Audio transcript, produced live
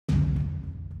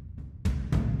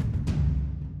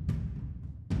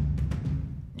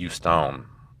Houstone,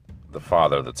 the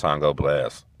father of the Tango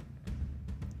Blast.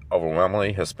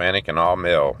 Overwhelmingly Hispanic and all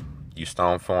male,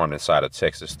 Houstone formed inside of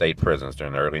Texas state prisons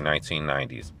during the early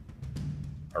 1990s.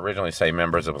 Originally say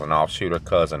members, it was an offshoot or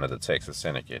cousin of the Texas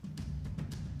Syndicate.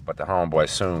 But the homeboy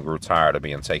soon grew tired of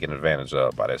being taken advantage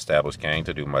of by the established gang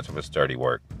to do much of its dirty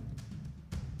work.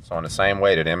 So in the same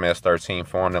way that MS-13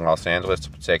 formed in Los Angeles to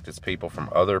protect its people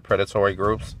from other predatory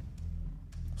groups,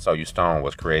 so Houstone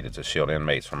was created to shield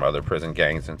inmates from other prison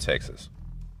gangs in Texas.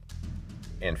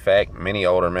 In fact, many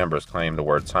older members claim the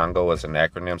word Tango as an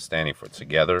acronym standing for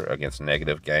Together Against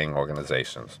Negative Gang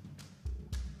Organizations.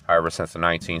 However, since the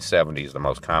 1970s, the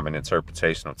most common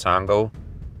interpretation of Tango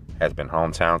has been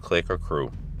hometown clique or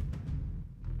crew.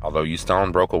 Although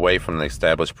Houstone broke away from the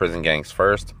established prison gangs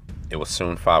first, it was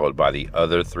soon followed by the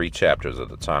other three chapters of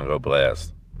the Tango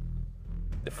Blast.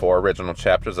 The four original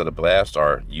chapters of the blast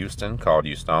are Houston, called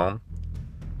Houstone,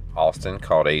 Austin,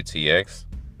 called ATX,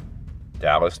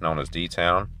 Dallas, known as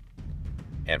D-Town,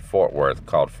 and Fort Worth,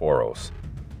 called Foros.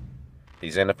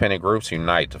 These independent groups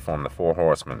unite to form the Four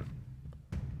Horsemen.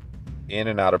 In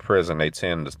and out of prison, they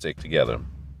tend to stick together.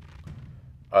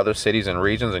 Other cities and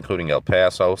regions, including El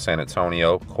Paso, San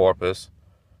Antonio, Corpus,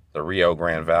 the Rio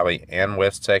Grande Valley, and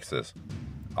West Texas,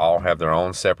 all have their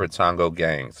own separate Tango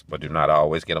gangs, but do not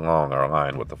always get along or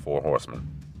align with the Four Horsemen.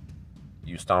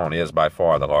 Houstone is by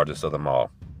far the largest of them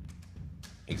all.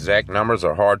 Exact numbers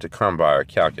are hard to come by or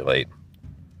calculate.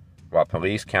 While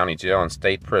police, county jail, and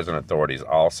state prison authorities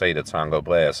all say the Tango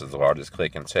Blast is the largest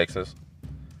clique in Texas,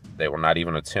 they will not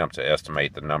even attempt to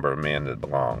estimate the number of men that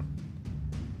belong.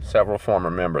 Several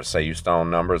former members say Houstone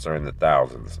numbers are in the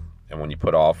thousands, and when you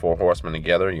put all four horsemen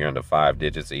together, you're into 5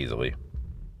 digits easily.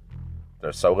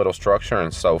 There's so little structure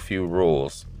and so few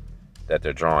rules that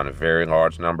they're drawing a very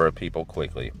large number of people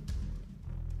quickly.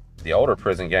 The older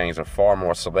prison gangs are far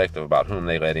more selective about whom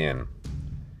they let in,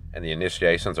 and the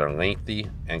initiations are lengthy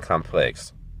and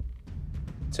complex.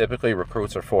 Typically,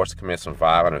 recruits are forced to commit some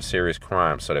violent or serious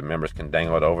crimes so that members can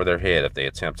dangle it over their head if they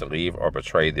attempt to leave or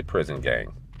betray the prison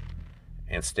gang.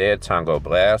 Instead, Tango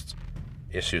Blast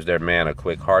issues their man a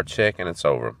quick heart check and it's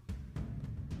over.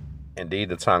 Indeed,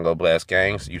 the Tango Blast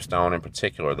gangs, Houstone in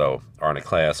particular though, are in a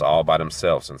class all by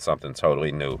themselves and something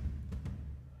totally new.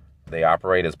 They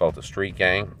operate as both a street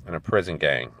gang and a prison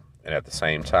gang, and at the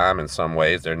same time, in some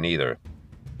ways, they're neither.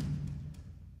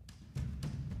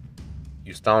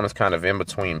 Houstone is kind of in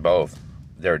between both.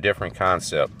 They're a different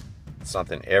concept,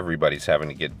 something everybody's having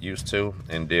to get used to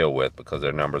and deal with because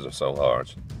their numbers are so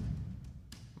large.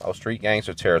 Most street gangs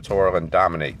are territorial and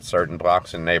dominate certain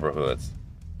blocks and neighborhoods,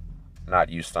 not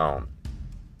Houstone.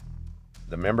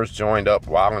 The members joined up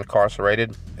while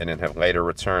incarcerated and then have later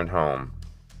returned home,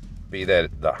 be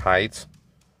that the Heights,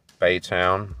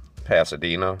 Baytown,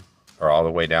 Pasadena, or all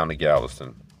the way down to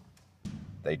Galveston.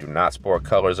 They do not sport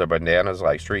colors or bandanas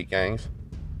like street gangs,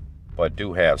 but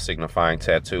do have signifying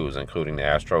tattoos including the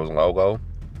Astros logo,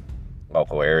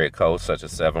 local area codes such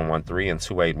as 713 and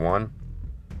 281,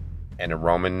 and the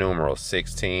Roman numerals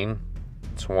 16,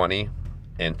 20,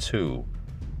 and 2,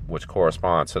 which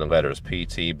correspond to the letters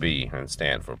PTB and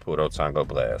stand for Puro Tango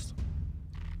Blast.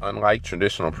 Unlike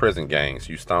traditional prison gangs,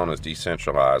 Houstone is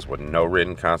decentralized with no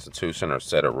written constitution or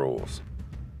set of rules.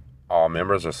 All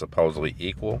members are supposedly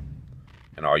equal,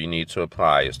 and all you need to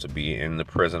apply is to be in the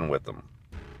prison with them.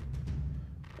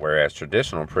 Whereas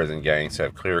traditional prison gangs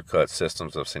have clear-cut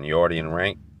systems of seniority and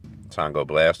rank, Tango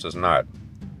Blast does not.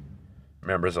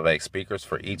 Members elect speakers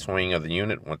for each wing of the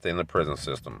unit within the prison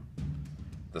system.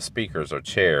 The speakers or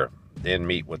chair then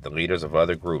meet with the leaders of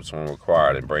other groups when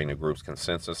required and bring the group's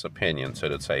consensus opinion to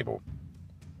the table.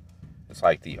 It's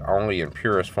like the only and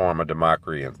purest form of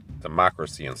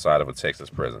democracy inside of a Texas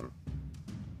prison.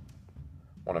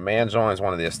 When a man joins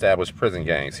one of the established prison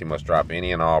gangs, he must drop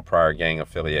any and all prior gang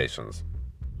affiliations,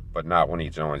 but not when he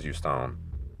joins Houstone.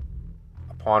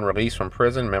 Upon release from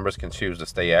prison, members can choose to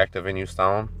stay active in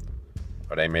Houstone,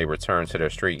 or they may return to their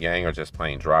street gang or just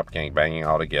plain drop gang banging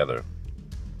altogether.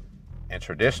 In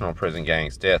traditional prison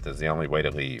gangs, death is the only way to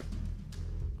leave.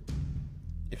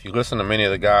 If you listen to many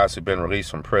of the guys who've been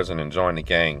released from prison and joined the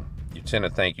gang, you tend to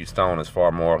think Houstone is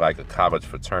far more like a college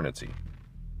fraternity.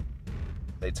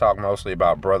 They talk mostly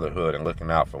about brotherhood and looking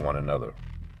out for one another,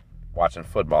 watching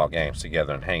football games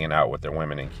together and hanging out with their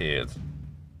women and kids.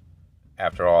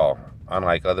 After all,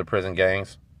 unlike other prison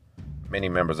gangs, many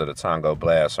members of the Tango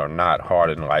Blast are not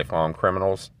hardened lifelong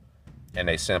criminals, and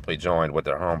they simply joined with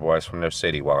their homeboys from their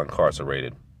city while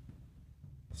incarcerated.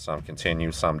 Some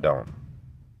continue, some don't.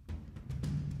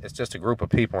 It's just a group of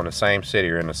people in the same city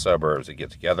or in the suburbs that get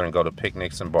together and go to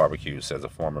picnics and barbecues, says a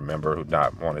former member who did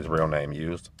not want his real name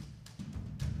used.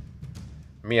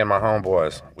 Me and my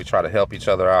homeboys, we try to help each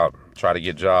other out, try to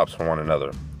get jobs for one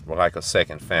another. We're like a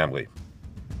second family.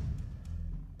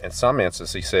 In some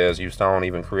instances, he says, Houstone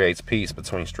even creates peace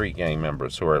between street gang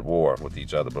members who are at war with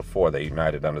each other before they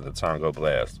united under the Tango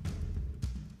blast.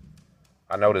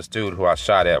 I know this dude who I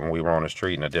shot at when we were on the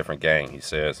street in a different gang, he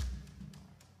says.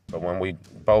 But when we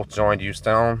both joined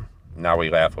Houstone, now we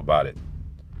laugh about it.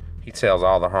 He tells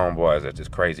all the homeboys that this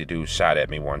crazy dude shot at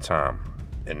me one time,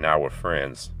 and now we're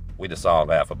friends. We just all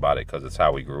laugh about it because it's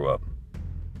how we grew up.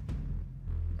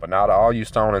 But now all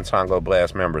Houstone and Tango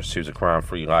Blast members choose a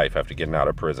crime-free life after getting out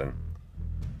of prison.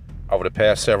 Over the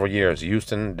past several years,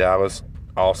 Houston, Dallas,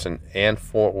 Austin, and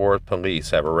Fort Worth police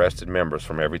have arrested members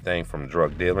from everything from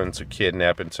drug dealing to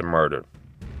kidnapping to murder.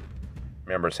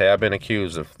 Members have been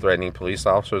accused of threatening police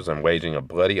officers and waging a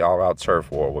bloody all-out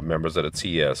turf war with members of the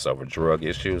TS over drug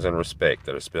issues and respect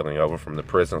that are spilling over from the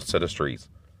prisons to the streets.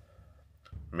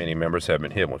 Many members have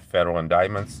been hit with federal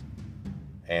indictments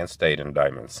and state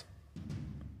indictments.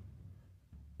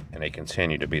 And they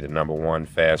continue to be the #1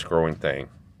 fast-growing thing.